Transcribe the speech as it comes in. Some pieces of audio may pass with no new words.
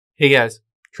Hey guys,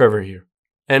 Trevor here.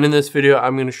 And in this video,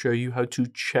 I'm going to show you how to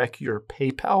check your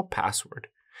PayPal password.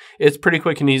 It's pretty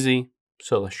quick and easy,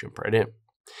 so let's jump right in.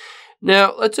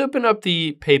 Now, let's open up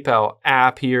the PayPal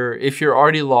app here. If you're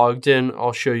already logged in,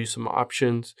 I'll show you some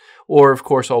options, or of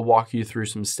course, I'll walk you through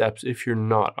some steps if you're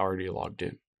not already logged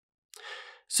in.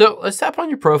 So let's tap on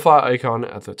your profile icon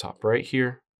at the top right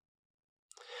here.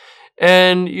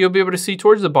 And you'll be able to see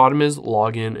towards the bottom is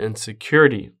login and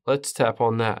security. Let's tap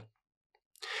on that.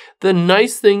 The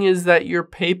nice thing is that your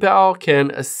PayPal can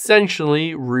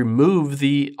essentially remove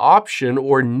the option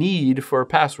or need for a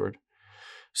password.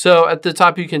 So at the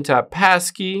top, you can tap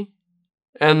passkey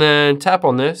and then tap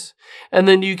on this. And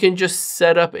then you can just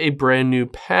set up a brand new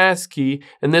passkey.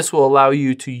 And this will allow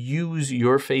you to use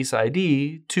your Face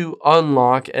ID to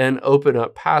unlock and open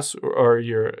up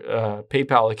your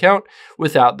PayPal account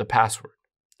without the password.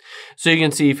 So you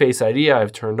can see Face ID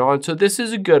I've turned on. So this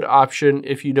is a good option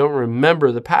if you don't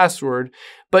remember the password,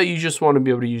 but you just want to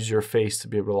be able to use your face to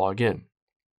be able to log in.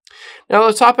 Now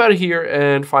let's hop out of here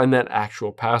and find that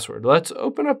actual password. Let's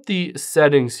open up the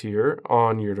settings here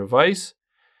on your device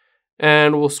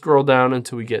and we'll scroll down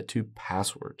until we get to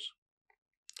passwords.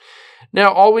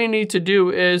 Now all we need to do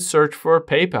is search for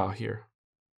PayPal here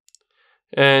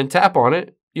and tap on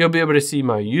it. You'll be able to see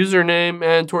my username,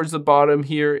 and towards the bottom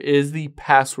here is the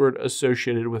password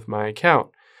associated with my account.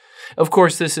 Of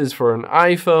course, this is for an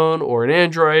iPhone or an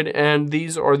Android, and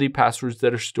these are the passwords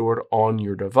that are stored on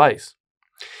your device.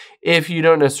 If you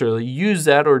don't necessarily use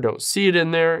that or don't see it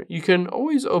in there, you can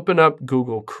always open up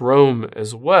Google Chrome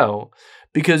as well,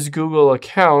 because Google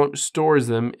account stores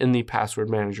them in the password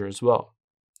manager as well.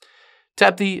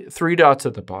 Tap the three dots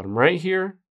at the bottom right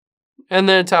here, and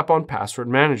then tap on Password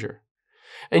Manager.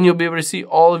 And you'll be able to see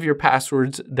all of your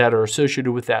passwords that are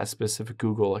associated with that specific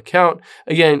Google account.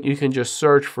 Again, you can just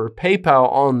search for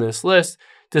PayPal on this list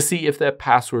to see if that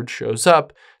password shows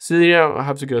up, so you don't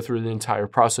have to go through the entire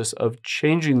process of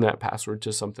changing that password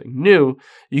to something new.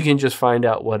 You can just find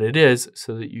out what it is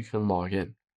so that you can log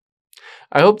in.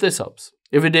 I hope this helps.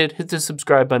 If it did, hit the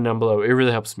subscribe button down below. It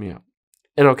really helps me out.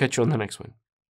 And I'll catch you on the next one.